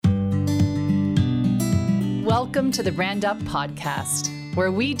Welcome to the Brand Up Podcast,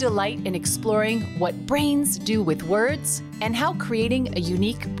 where we delight in exploring what brains do with words and how creating a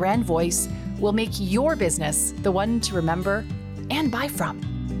unique brand voice will make your business the one to remember and buy from.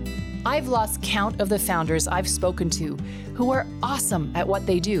 I've lost count of the founders I've spoken to who are awesome at what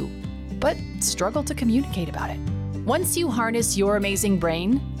they do, but struggle to communicate about it. Once you harness your amazing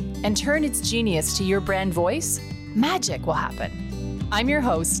brain and turn its genius to your brand voice, magic will happen. I'm your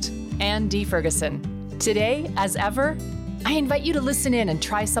host, Anne D. Ferguson. Today, as ever, I invite you to listen in and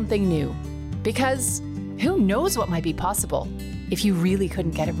try something new, because who knows what might be possible if you really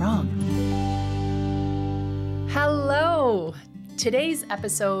couldn't get it wrong. Hello! Today's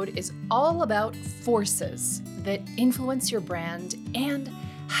episode is all about forces that influence your brand and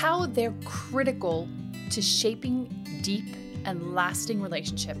how they're critical to shaping deep and lasting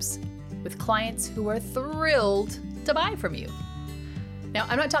relationships with clients who are thrilled to buy from you. Now,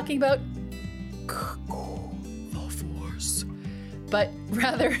 I'm not talking about the force, but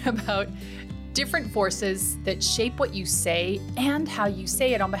rather about different forces that shape what you say and how you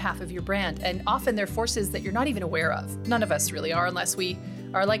say it on behalf of your brand. And often they're forces that you're not even aware of. None of us really are, unless we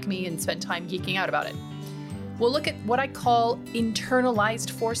are like me and spend time geeking out about it. We'll look at what I call internalized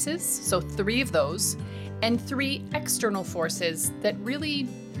forces, so 3 of those, and 3 external forces that really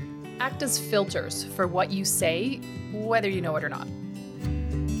act as filters for what you say, whether you know it or not.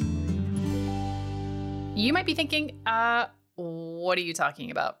 You might be thinking, what are you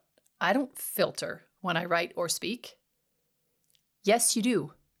talking about? I don't filter when I write or speak. Yes, you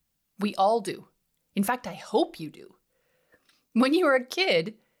do. We all do. In fact, I hope you do. When you were a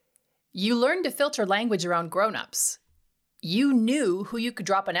kid, you learned to filter language around grown-ups. You knew who you could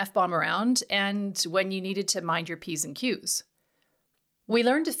drop an F-bomb around and when you needed to mind your P's and Q's. We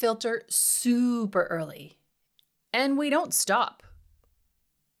learned to filter super early, and we don't stop.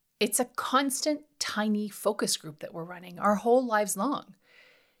 It's a constant, tiny focus group that we're running our whole lives long.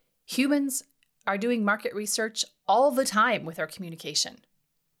 Humans are doing market research all the time with our communication.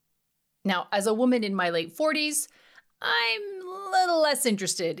 Now, as a woman in my late 40s, I'm a little less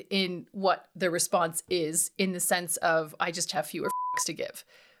interested in what the response is, in the sense of I just have fewer f***s to give.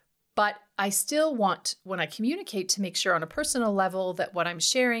 But I still want, when I communicate, to make sure on a personal level that what I'm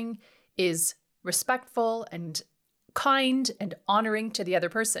sharing is respectful and kind and honoring to the other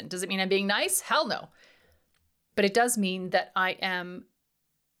person. Does it mean I'm being nice? Hell no. But it does mean that I am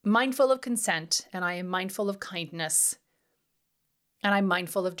mindful of consent, and I am mindful of kindness, and I'm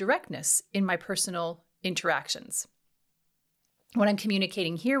mindful of directness in my personal interactions. When I'm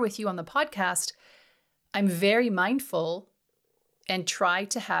communicating here with you on the podcast, I'm very mindful and try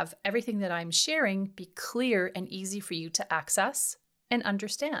to have everything that I'm sharing be clear and easy for you to access and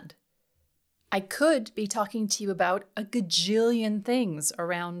understand. I could be talking to you about a gajillion things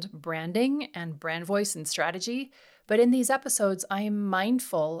around branding and brand voice and strategy, but in these episodes, I am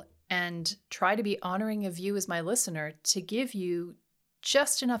mindful and try to be honoring of you as my listener to give you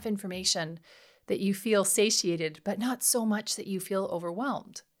just enough information that you feel satiated, but not so much that you feel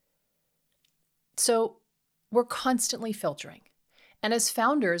overwhelmed. So we're constantly filtering. And as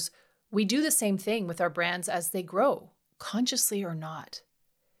founders, we do the same thing with our brands as they grow, consciously or not.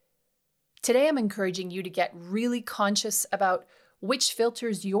 Today, I'm encouraging you to get really conscious about which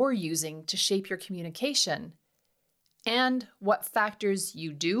filters you're using to shape your communication and what factors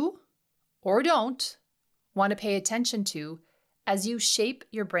you do or don't want to pay attention to as you shape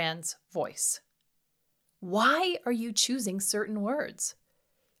your brand's voice. Why are you choosing certain words?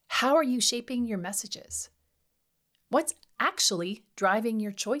 How are you shaping your messages? What's actually driving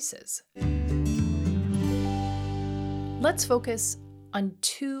your choices? Let's focus on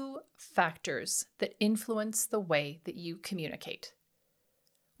 2 factors that influence the way that you communicate.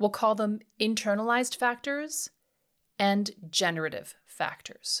 We'll call them internalized factors and generative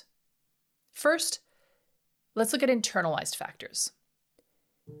factors. First, let's look at internalized factors.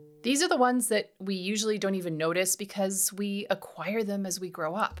 These are the ones that we usually don't even notice because we acquire them as we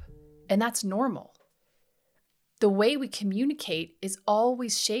grow up, and that's normal. The way we communicate is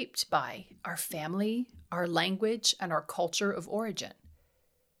always shaped by our family, our language, and our culture of origin.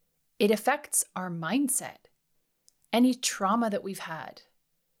 It affects our mindset, any trauma that we've had,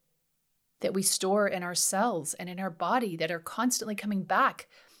 that we store in our cells and in our body that are constantly coming back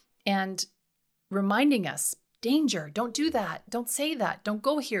and reminding us, danger, don't do that, don't say that, don't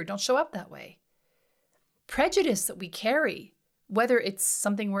go here, don't show up that way. Prejudice that we carry, whether it's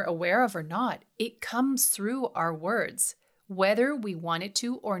something we're aware of or not, it comes through our words. Whether we want it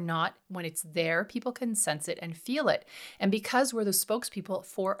to or not, when it's there, people can sense it and feel it. And because we're the spokespeople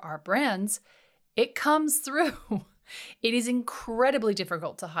for our brands, it comes through. It is incredibly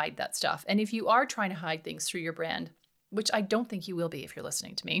difficult to hide that stuff. And if you are trying to hide things through your brand, which I don't think you will be if you're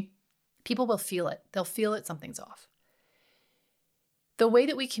listening to me, people will feel it. They'll feel it, something's off. The way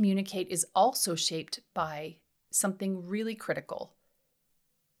that we communicate is also shaped by something really critical,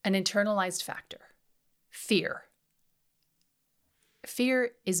 an internalized factor, fear.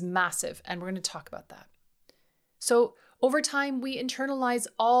 Fear is massive, and we're going to talk about that. So over time, we internalize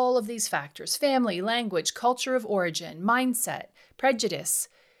all of these factors: family, language, culture of origin, mindset, prejudice,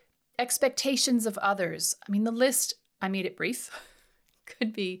 expectations of others. I mean, the list, I made it brief,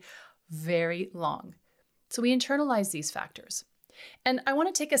 could be very long. So we internalize these factors. And I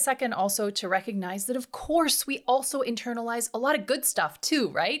want to take a second also to recognize that, of course, we also internalize a lot of good stuff too,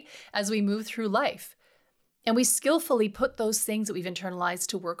 right? As we move through life. And we skillfully put those things that we've internalized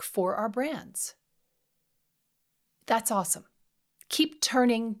to work for our brands. That's awesome. Keep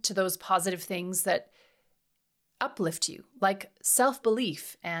turning to those positive things that uplift you, like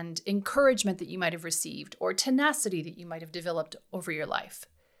self-belief and encouragement that you might have received, or tenacity that you might have developed over your life.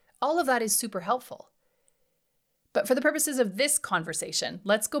 All of that is super helpful. But for the purposes of this conversation,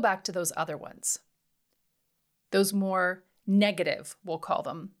 let's go back to those other ones. Those more negative, we'll call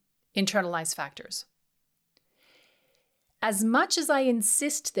them, internalized factors. As much as I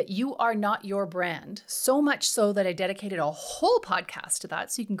insist that you are not your brand, so much so that I dedicated a whole podcast to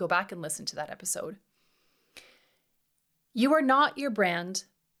that, so you can go back and listen to that episode. You are not your brand,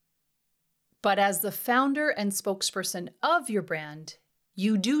 but as the founder and spokesperson of your brand,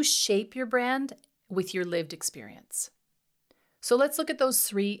 you do shape your brand with your lived experience. So let's look at those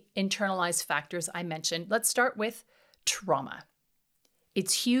 3 internalized factors I mentioned. Let's start with trauma.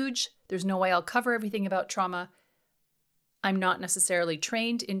 It's huge. There's no way I'll cover everything about trauma. I'm not necessarily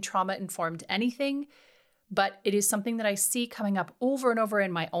trained in trauma-informed anything, but it is something that I see coming up over and over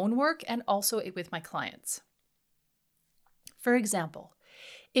in my own work and also with my clients. For example,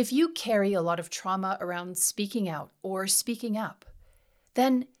 if you carry a lot of trauma around speaking out or speaking up,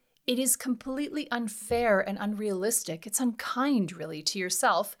 then it is completely unfair and unrealistic. It's unkind, really, to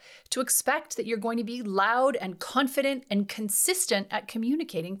yourself to expect that you're going to be loud and confident and consistent at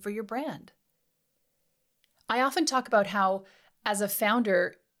communicating for your brand. I often talk about how, as a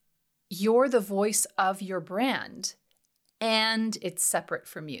founder, you're the voice of your brand, and it's separate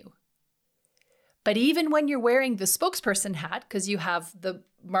from you. But even when you're wearing the spokesperson hat, because you have the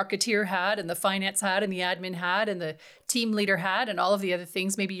marketeer hat and the finance hat and the admin hat and the team leader hat and all of the other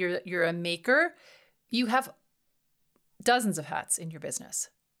things, maybe you're a maker, you have dozens of hats in your business.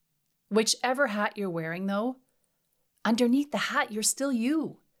 Whichever hat you're wearing, though, underneath the hat, you're still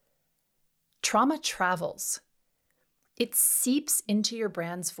you. Trauma travels. It seeps into your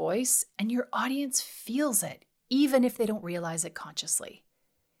brand's voice, and your audience feels it, even if they don't realize it consciously.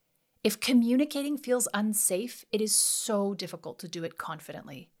 If communicating feels unsafe, it is so difficult to do it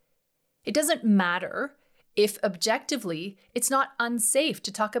confidently. It doesn't matter if objectively it's not unsafe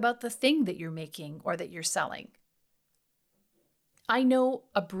to talk about the thing that you're making or that you're selling. I know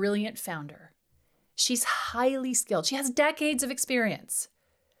a brilliant founder. She's highly skilled. She has decades of experience.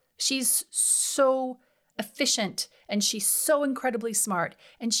 She's so efficient and she's so incredibly smart,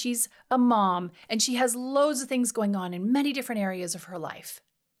 and she's a mom, and she has loads of things going on in many different areas of her life.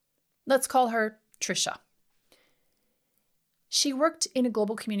 Let's call her Trisha. She worked in a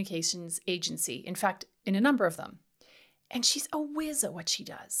global communications agency, in fact, in a number of them, and she's a whiz at what she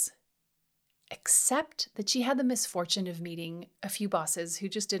does. Except that she had the misfortune of meeting a few bosses who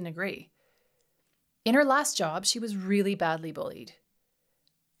just didn't agree. In her last job, she was really badly bullied.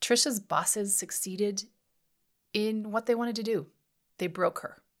 Trisha's bosses succeeded in what they wanted to do. They broke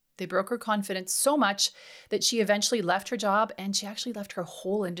her. They broke her confidence so much that she eventually left her job, and she actually left her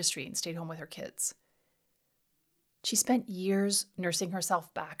whole industry and stayed home with her kids. She spent years nursing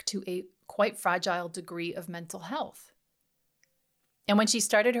herself back to a quite fragile degree of mental health. And when she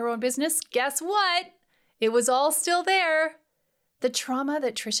started her own business, guess what? It was all still there. The trauma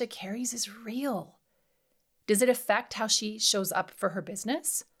that Trisha carries is real. Does it affect how she shows up for her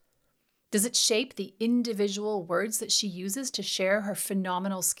business? Does it shape the individual words that she uses to share her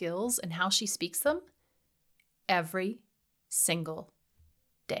phenomenal skills and how she speaks them? Every single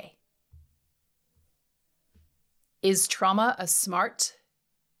day. Is trauma a smart,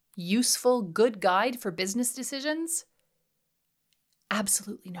 useful, good guide for business decisions?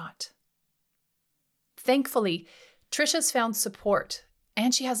 Absolutely not. Thankfully, Trisha's found support,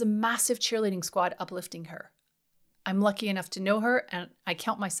 and she has a massive cheerleading squad uplifting her. I'm lucky enough to know her, and I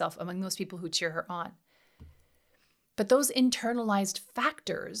count myself among those people who cheer her on. But those internalized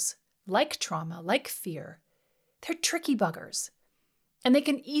factors, like trauma, like fear, they're tricky buggers. And they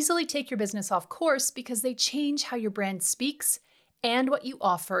can easily take your business off course because they change how your brand speaks and what you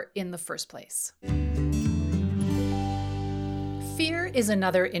offer in the first place. Fear is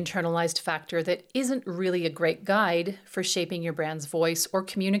another internalized factor that isn't really a great guide for shaping your brand's voice or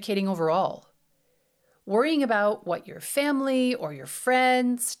communicating overall. Worrying about what your family or your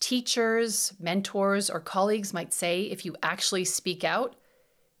friends, teachers, mentors, or colleagues might say if you actually speak out,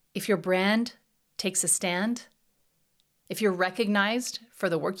 if your brand takes a stand, if you're recognized for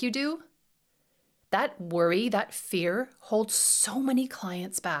the work you do, that worry, that fear holds so many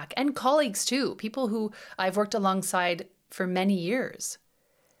clients back and colleagues too, people who I've worked alongside for many years.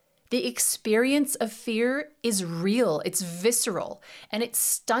 The experience of fear is real, it's visceral, and it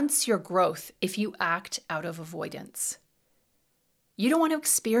stunts your growth if you act out of avoidance. You don't want to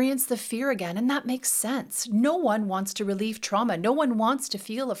experience the fear again, and that makes sense. No one wants to relieve trauma. No one wants to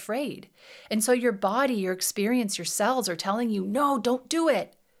feel afraid. And so your body, your experience, your cells are telling you, no, don't do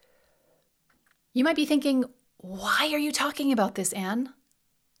it. You might be thinking, why are you talking about this, Anne?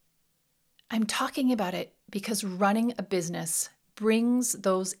 I'm talking about it because running a business brings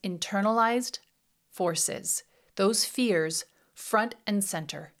those internalized forces, those fears, front and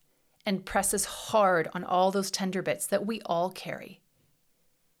center, and presses hard on all those tender bits that we all carry.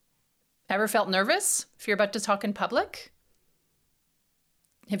 Ever felt nervous if you're about to talk in public?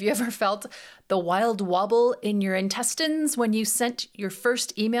 Have you ever felt the wild wobble in your intestines when you sent your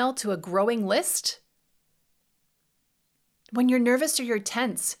first email to a growing list? When you're nervous or you're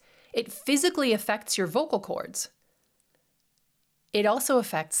tense, it physically affects your vocal cords. It also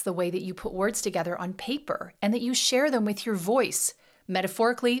affects the way that you put words together on paper and that you share them with your voice,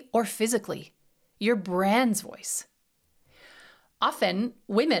 metaphorically or physically, your brand's voice. Often,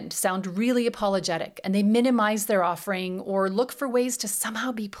 women sound really apologetic and they minimize their offering or look for ways to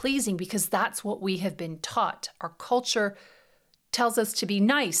somehow be pleasing because that's what we have been taught. Our culture tells us to be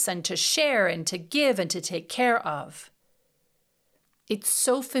nice and to share and to give and to take care of. It's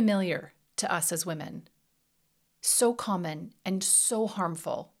so familiar to us as women, so common and so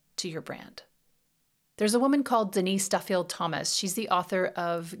harmful to your brand. There's a woman called Denise Duffield Thomas. She's the author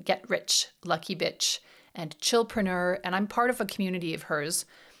of Get Rich, Lucky Bitch, and Chillpreneur, and I'm part of a community of hers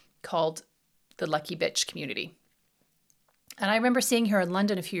called the Lucky Bitch Community. And I remember seeing her in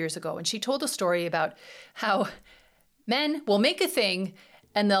London a few years ago, and she told a story about how men will make a thing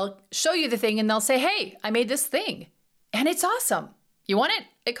and they'll show you the thing and they'll say, hey, I made this thing and it's awesome. You want it?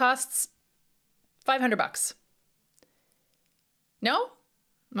 It costs $500. No?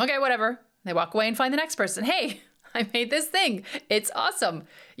 Okay, whatever. They walk away and find the next person. Hey, I made this thing. It's awesome.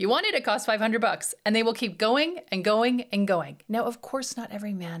 You want it? It costs $500. And they will keep going and going and going. Now, of course, not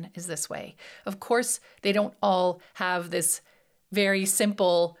every man is this way. Of course, they don't all have this very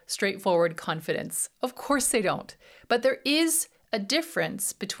simple, straightforward confidence. Of course they don't. But there is a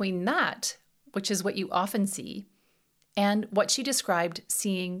difference between that, which is what you often see, and what she described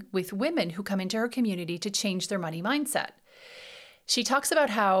seeing with women who come into her community to change their money mindset. She talks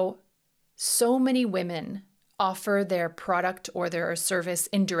about how so many women offer their product or their service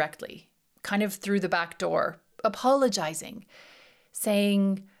indirectly, kind of through the back door, apologizing,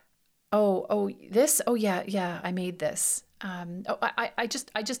 saying, oh, yeah, I made this. I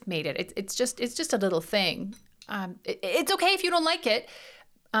just made it. It's just a little thing. It's okay if you don't like it.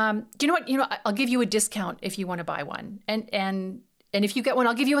 Do you know what? I'll give you a discount if you want to buy one. And if you get one,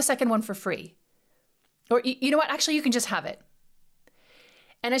 I'll give you a second one for free. Or you know what? Actually, you can just have it.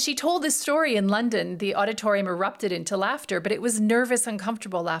 And as she told this story in London, the auditorium erupted into laughter, but it was nervous,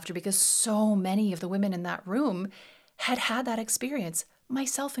 uncomfortable laughter because so many of the women in that room had had that experience,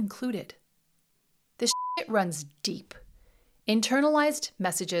 myself included. This shit runs deep. Internalized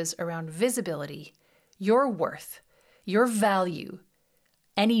messages around visibility, your worth, your value,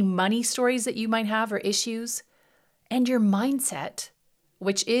 any money stories that you might have or issues, and your mindset,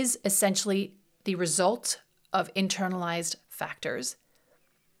 which is essentially the result of internalized factors.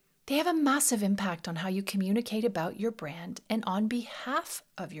 They have a massive impact on how you communicate about your brand and on behalf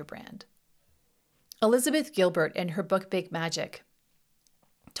of your brand. Elizabeth Gilbert, in her book Big Magic,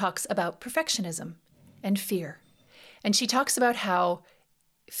 talks about perfectionism and fear. And she talks about how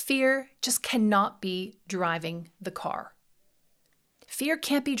fear just cannot be driving the car. Fear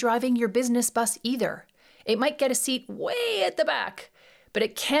can't be driving your business bus either. It might get a seat way at the back, but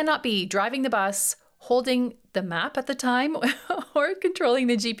it cannot be driving the bus, holding the map at the time, or controlling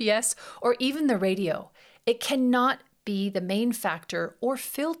the GPS, or even the radio. It cannot be the main factor or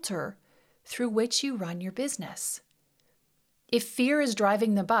filter through which you run your business. If fear is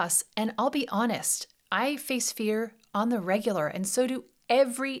driving the bus, and I'll be honest, I face fear on the regular, and so do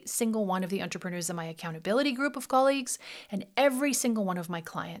every single one of the entrepreneurs in my accountability group of colleagues and every single one of my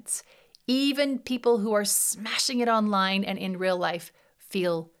clients, even people who are smashing it online and in real life,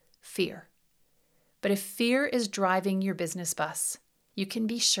 feel fear. But if fear is driving your business bus, you can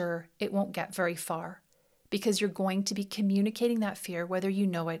be sure it won't get very far because you're going to be communicating that fear whether you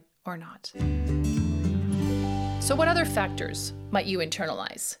know it or not. So what other factors might you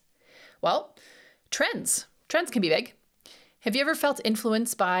internalize? Well, trends. Trends can be big. Have you ever felt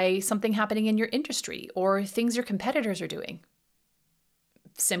influenced by something happening in your industry or things your competitors are doing?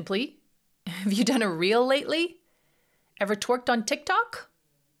 Simply, have you done a reel lately? Ever twerked on TikTok?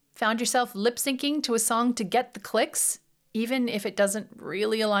 Found yourself lip syncing to a song to get the clicks, even if it doesn't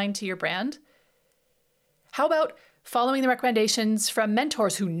really align to your brand? How about following the recommendations from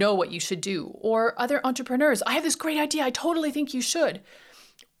mentors who know what you should do, or other entrepreneurs? I have this great idea, I totally think you should.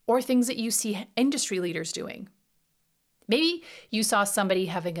 Or things that you see industry leaders doing. Maybe you saw somebody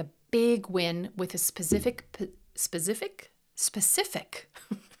having a big win with a specific.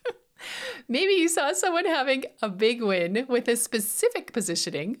 Maybe you saw someone having a big win with a specific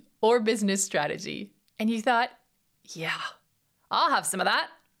positioning or business strategy, and you thought, yeah, I'll have some of that.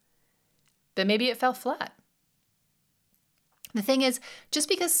 But maybe it fell flat. The thing is, just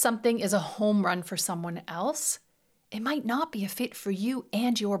because something is a home run for someone else, it might not be a fit for you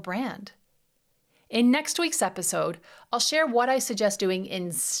and your brand. In next week's episode, I'll share what I suggest doing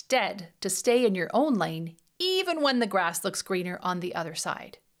instead to stay in your own lane, even when the grass looks greener on the other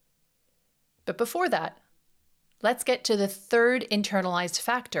side. But before that, let's get to the third internalized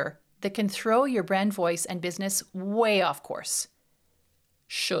factor that can throw your brand voice and business way off course.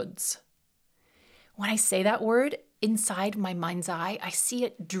 Shoulds. When I say that word, inside my mind's eye, I see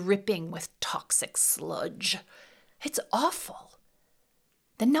it dripping with toxic sludge. It's awful.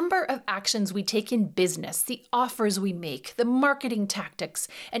 The number of actions we take in business, the offers we make, the marketing tactics,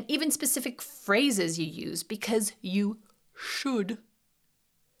 and even specific phrases you use because you should.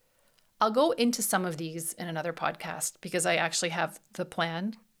 I'll go into some of these in another podcast because I actually have the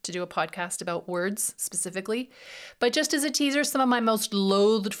plan to do a podcast about words specifically. But just as a teaser, some of my most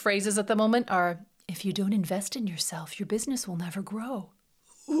loathed phrases at the moment are, if you don't invest in yourself, your business will never grow.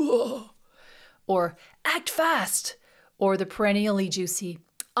 Or act fast. Or the perennially juicy,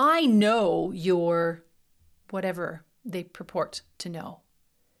 I know you're whatever they purport to know.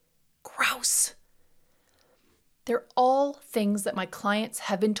 Gross. They're all things that my clients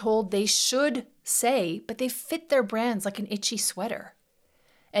have been told they should say, but they fit their brands like an itchy sweater.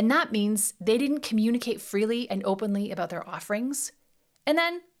 And that means they didn't communicate freely and openly about their offerings. And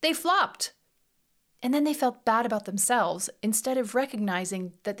then they flopped. And then they felt bad about themselves instead of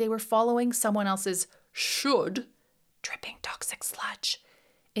recognizing that they were following someone else's should, dripping toxic sludge,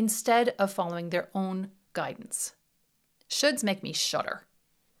 instead of following their own guidance. Shoulds make me shudder.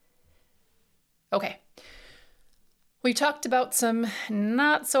 Okay. We talked about some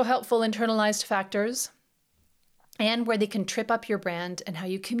not so helpful internalized factors and where they can trip up your brand and how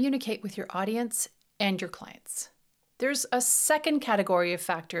you communicate with your audience and your clients. There's a second category of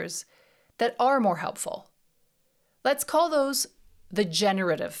factors that are more helpful. Let's call those the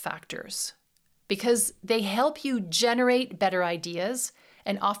generative factors, because they help you generate better ideas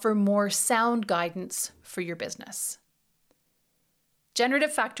and offer more sound guidance for your business.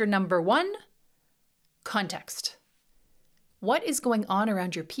 Generative factor number 1, context. What is going on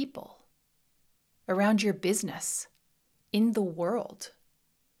around your people, around your business, in the world?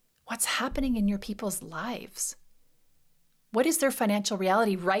 What's happening in your people's lives? What is their financial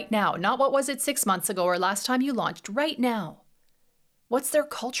reality right now? Not what was it 6 months ago or last time you launched, right now. What's their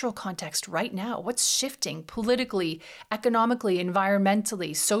cultural context right now? What's shifting politically, economically,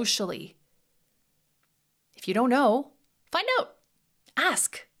 environmentally, socially? If you don't know, find out.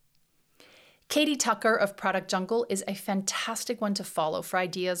 Ask. Katie Tucker of Product Jungle is a fantastic one to follow for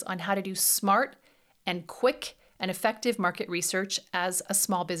ideas on how to do smart and quick and effective market research as a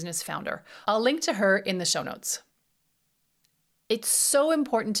small business founder. I'll link to her in the show notes. It's so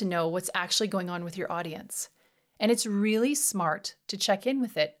important to know what's actually going on with your audience. And it's really smart to check in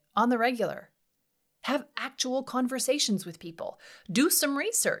with it on the regular. Have actual conversations with people. Do some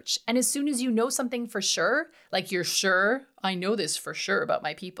research. And as soon as you know something for sure, like you're sure, I know this for sure about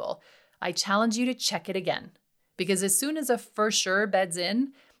my people, I challenge you to check it again. Because as soon as a for sure beds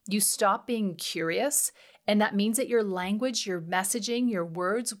in, you stop being curious. And that means that your language, your messaging, your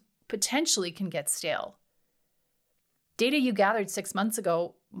words potentially can get stale. Data you gathered 6 months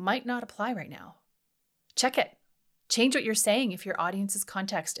ago might not apply right now. Check it. Change what you're saying if your audience's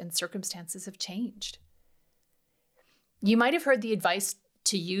context and circumstances have changed. You might have heard the advice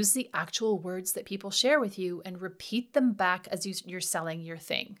to use the actual words that people share with you and repeat them back as you're selling your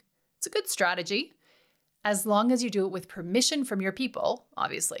thing. It's a good strategy, as long as you do it with permission from your people,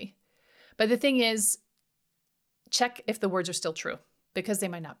 obviously. But the thing is, check if the words are still true, because they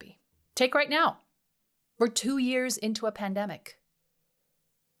might not be. Take right now. We're 2 years into a pandemic.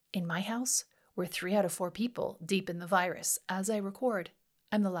 In my house, we're 3 out of 4 people deep in the virus. As I record,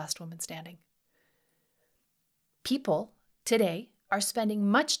 I'm the last woman standing. People today are spending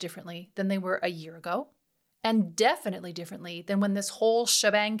much differently than they were a year ago, and definitely differently than when this whole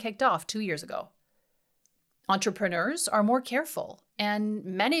shebang kicked off 2 years ago. Entrepreneurs are more careful, and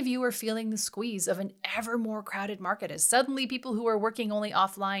many of you are feeling the squeeze of an ever more crowded market as suddenly people who are working only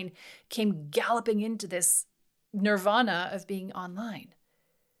offline came galloping into this nirvana of being online.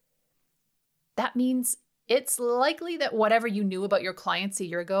 That means it's likely that whatever you knew about your clients a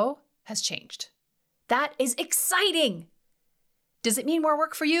year ago has changed. That is exciting. Does it mean more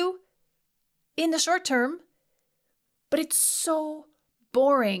work for you? In the short term. But it's so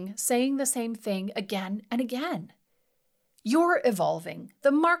boring saying the same thing again and again. You're evolving.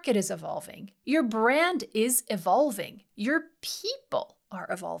 The market is evolving. Your brand is evolving. Your people are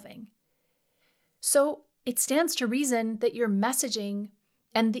evolving. So it stands to reason that your messaging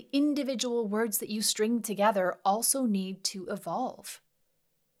and the individual words that you string together also need to evolve.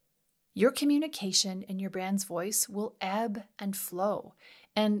 Your communication and your brand's voice will ebb and flow.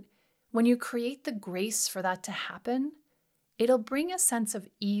 And when you create the grace for that to happen, it'll bring a sense of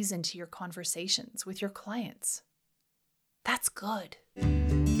ease into your conversations with your clients. That's good.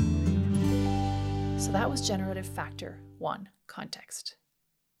 So that was generative factor 1, context.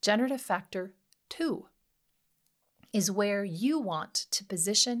 Generative factor 2 is where you want to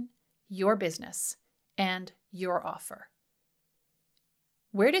position your business and your offer.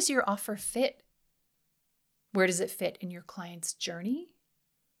 Where does your offer fit? Where does it fit in your client's journey?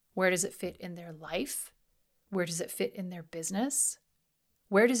 Where does it fit in their life? Where does it fit in their business?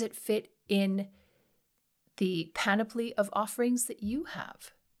 Where does it fit in the panoply of offerings that you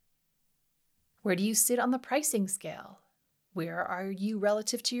have? Where do you sit on the pricing scale? Where are you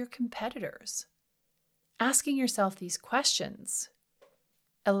relative to your competitors? Asking yourself these questions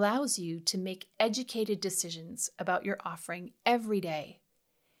allows you to make educated decisions about your offering every day.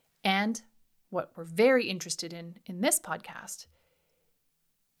 And what we're very interested in this podcast,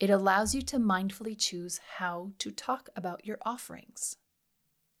 it allows you to mindfully choose how to talk about your offerings.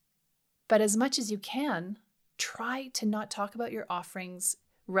 But as much as you can, try to not talk about your offerings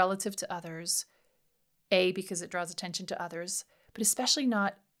relative to others. A, because it draws attention to others, but especially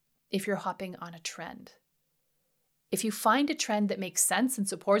not if you're hopping on a trend. If you find a trend that makes sense and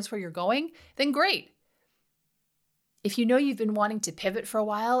supports where you're going, then great. If you know you've been wanting to pivot for a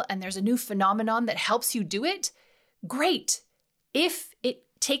while and there's a new phenomenon that helps you do it, great. If it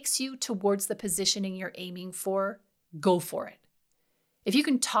takes you towards the positioning you're aiming for, go for it. If you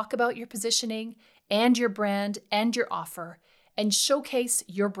can talk about your positioning and your brand and your offer and showcase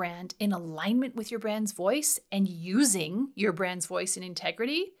your brand in alignment with your brand's voice and using your brand's voice in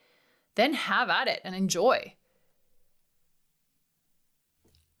integrity, then have at it and enjoy.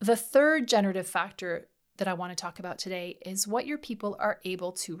 The third generative factor that I want to talk about today is what your people are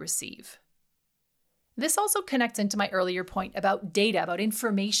able to receive. This also connects into my earlier point about data, about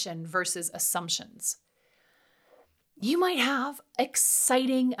information versus assumptions. You might have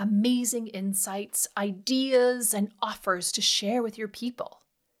exciting, amazing insights, ideas, and offers to share with your people.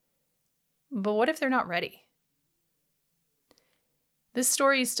 But what if they're not ready? This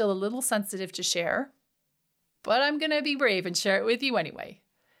story is still a little sensitive to share, but I'm going to be brave and share it with you anyway.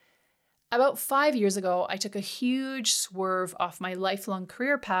 About 5 years ago, I took a huge swerve off my lifelong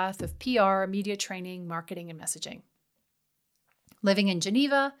career path of PR, media training, marketing, and messaging. Living in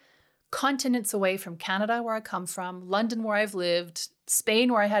Geneva, continents away from Canada, where I come from, London, where I've lived,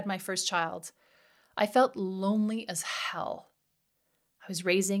 Spain, where I had my first child, I felt lonely as hell. I was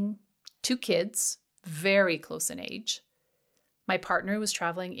raising 2 kids, very close in age. My partner was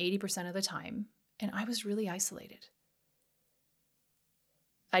traveling 80% of the time, and I was really isolated.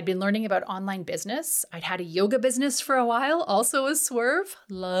 I'd been learning about online business. I'd had a yoga business for a while, also a swerve.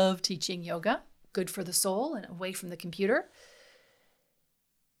 Love teaching yoga, good for the soul and away from the computer.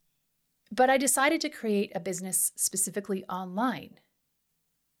 But I decided to create a business specifically online.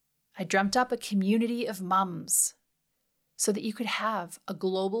 I dreamt up a community of mums so that you could have a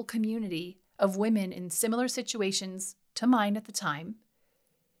global community of women in similar situations to mine at the time.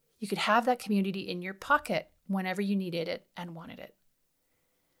 You could have that community in your pocket whenever you needed it and wanted it.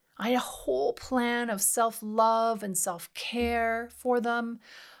 I had a whole plan of self-love and self-care for them.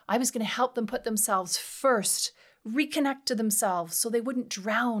 I was going to help them put themselves first, reconnect to themselves so they wouldn't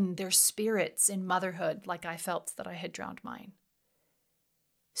drown their spirits in motherhood like I felt that I had drowned mine.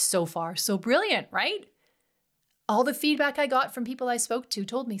 So far, so brilliant, right? All the feedback I got from people I spoke to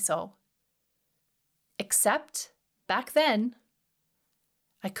told me so. Except back then,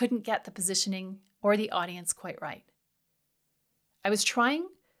 I couldn't get the positioning or the audience quite right. I was trying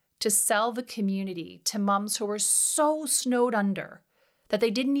to sell the community to moms who were so snowed under that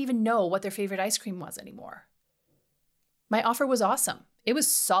they didn't even know what their favorite ice cream was anymore. My offer was awesome. It was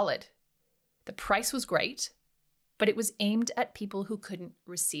solid. The price was great, but it was aimed at people who couldn't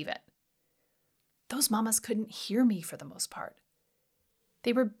receive it. Those mamas couldn't hear me for the most part.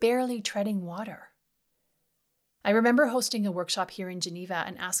 They were barely treading water. I remember hosting a workshop here in Geneva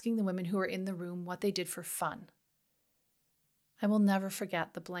and asking the women who were in the room what they did for fun. I will never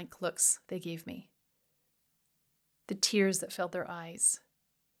forget the blank looks they gave me, the tears that filled their eyes,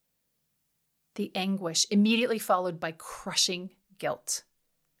 the anguish immediately followed by crushing guilt,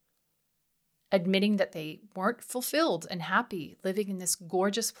 admitting that they weren't fulfilled and happy living in this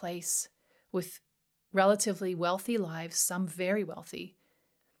gorgeous place with relatively wealthy lives, some very wealthy,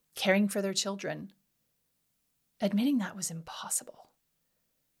 caring for their children, admitting that was impossible.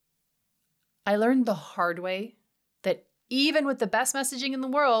 I learned the hard way that even with the best messaging in the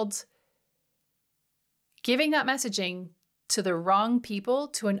world, giving that messaging to the wrong people,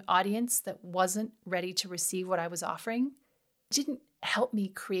 to an audience that wasn't ready to receive what I was offering, didn't help me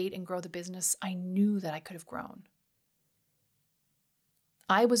create and grow the business I knew that I could have grown.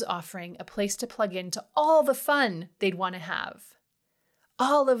 I was offering a place to plug into all the fun they'd want to have,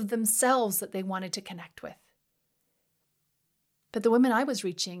 all of themselves that they wanted to connect with. But the women I was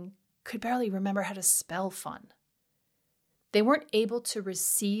reaching could barely remember how to spell fun. They weren't able to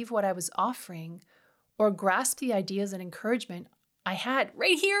receive what I was offering or grasp the ideas and encouragement I had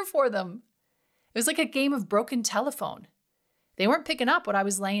right here for them. It was like a game of broken telephone. They weren't picking up what I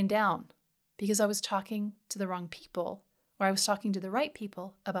was laying down because I was talking to the wrong people, or I was talking to the right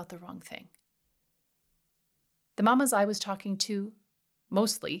people about the wrong thing. The mamas I was talking to,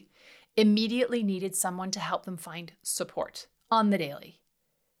 mostly, immediately needed someone to help them find support on the daily.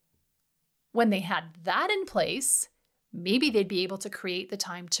 When they had that in place, maybe they'd be able to create the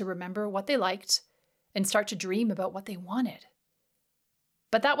time to remember what they liked and start to dream about what they wanted.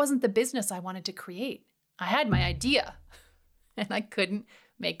 But that wasn't the business I wanted to create. I had my idea, and I couldn't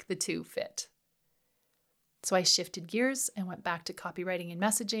make the two fit. So I shifted gears and went back to copywriting and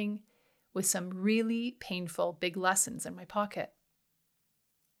messaging with some really painful big lessons in my pocket.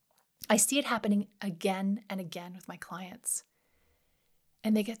 I see it happening again and again with my clients,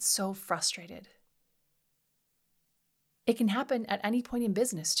 and they get so frustrated. It can happen at any point in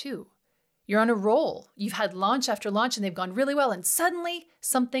business too. You're on a roll. You've had launch after launch and they've gone really well, and suddenly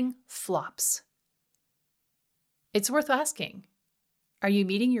something flops. It's worth asking. Are you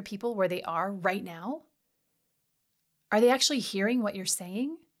meeting your people where they are right now? Are they actually hearing what you're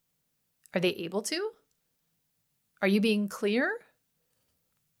saying? Are they able to? Are you being clear?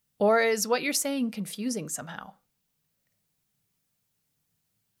 Or is what you're saying confusing somehow?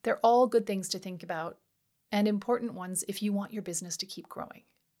 They're all good things to think about and important ones if you want your business to keep growing.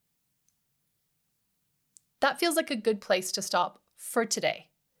 That feels like a good place to stop for today.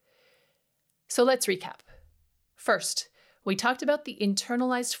 So let's recap. First, we talked about the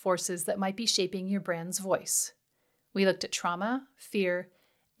internalized forces that might be shaping your brand's voice. We looked at trauma, fear,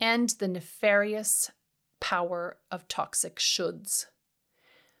 and the nefarious power of toxic shoulds.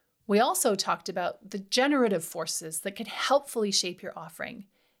 We also talked about the generative forces that could helpfully shape your offering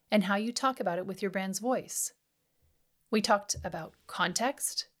and how you talk about it with your brand's voice. We talked about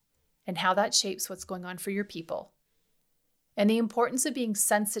context and how that shapes what's going on for your people, and the importance of being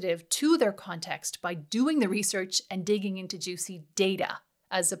sensitive to their context by doing the research and digging into juicy data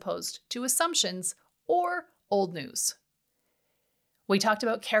as opposed to assumptions or old news. We talked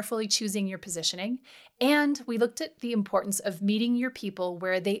about carefully choosing your positioning, and we looked at the importance of meeting your people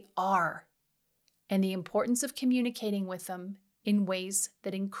where they are and the importance of communicating with them in ways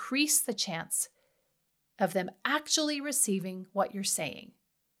that increase the chance of them actually receiving what you're saying,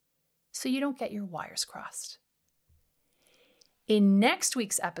 so you don't get your wires crossed. In next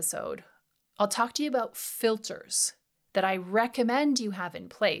week's episode, I'll talk to you about filters that I recommend you have in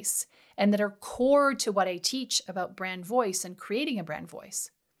place and that are core to what I teach about brand voice and creating a brand voice,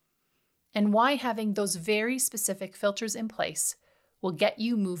 and why having those very specific filters in place will get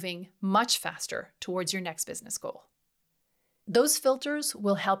you moving much faster towards your next business goal. Those filters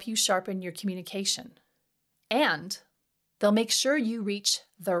will help you sharpen your communication, and they'll make sure you reach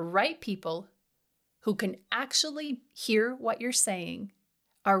the right people who can actually hear what you're saying,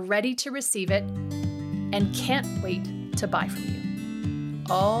 are ready to receive it, and can't wait to buy from you.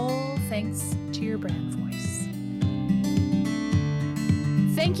 All thanks to your brand voice.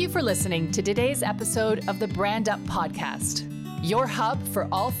 Thank you for listening to today's episode of the Brand Up Podcast, your hub for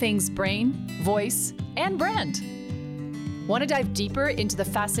all things brain, voice, and brand. Want to dive deeper into the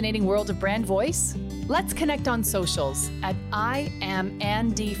fascinating world of brand voice? Let's connect on socials at I am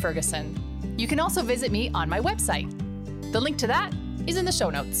Ann D. Ferguson. You can also visit me on my website. The link to that is in the show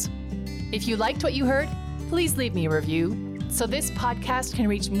notes. If you liked what you heard, please leave me a review so this podcast can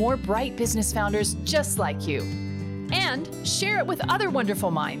reach more bright business founders just like you. And share it with other wonderful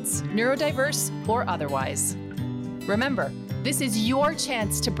minds, neurodiverse or otherwise. Remember, this is your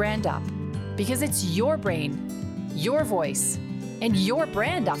chance to brand up because it's your brain, your voice, and your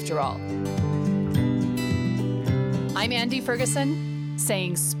brand after all. I'm Ann D. Ferguson,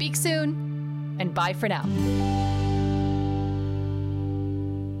 saying speak soon and bye for now.